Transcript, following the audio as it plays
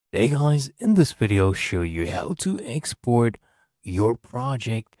Hey guys, in this video I'll show you how to export your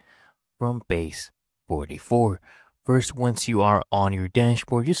project from Base44. First, once you are on your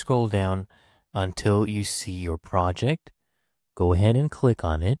dashboard, just scroll down until you see your project. Go ahead and click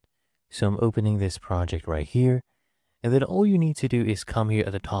on it. So I'm opening this project right here. And then all you need to do is come here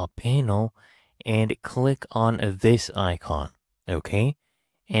at the top panel and click on this icon. Okay?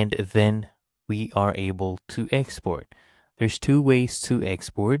 And then we are able to export. There's two ways to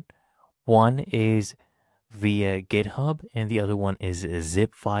export. One is via GitHub and the other one is a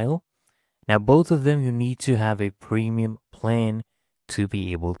zip file. Now, both of them, you need to have a premium plan to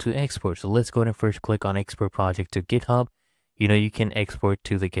be able to export. So let's go ahead and first click on export project to GitHub. You can export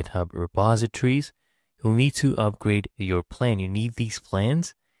to the GitHub repositories. You'll need to upgrade your plan. You need these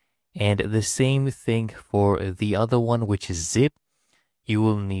plans. And the same thing for the other one, which is zip. You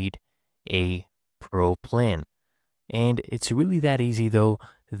will need a pro plan. And it's really that easy though.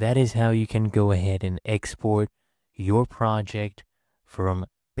 That is how you can go ahead and export your project from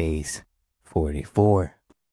Base44.